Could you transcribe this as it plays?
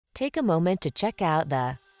Take a moment to check out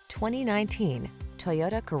the 2019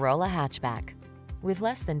 Toyota Corolla Hatchback. With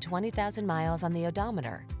less than 20,000 miles on the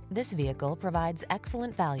odometer, this vehicle provides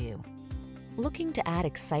excellent value. Looking to add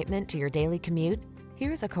excitement to your daily commute?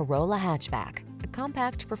 Here's a Corolla Hatchback, a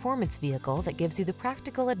compact performance vehicle that gives you the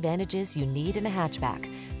practical advantages you need in a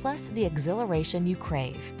hatchback, plus the exhilaration you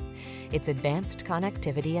crave. Its advanced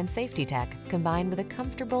connectivity and safety tech combine with a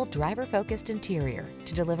comfortable driver-focused interior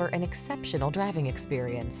to deliver an exceptional driving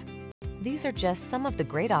experience. These are just some of the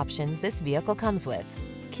great options this vehicle comes with: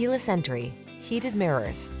 keyless entry, heated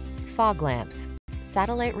mirrors, fog lamps,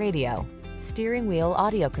 satellite radio, steering wheel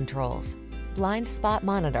audio controls, blind spot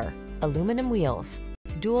monitor, aluminum wheels,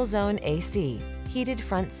 dual zone AC, heated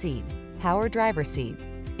front seat, power driver seat.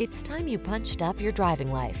 It's time you punched up your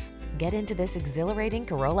driving life. Get into this exhilarating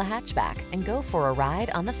Corolla hatchback and go for a ride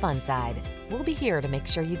on the fun side. We'll be here to make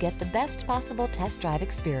sure you get the best possible test drive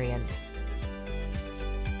experience.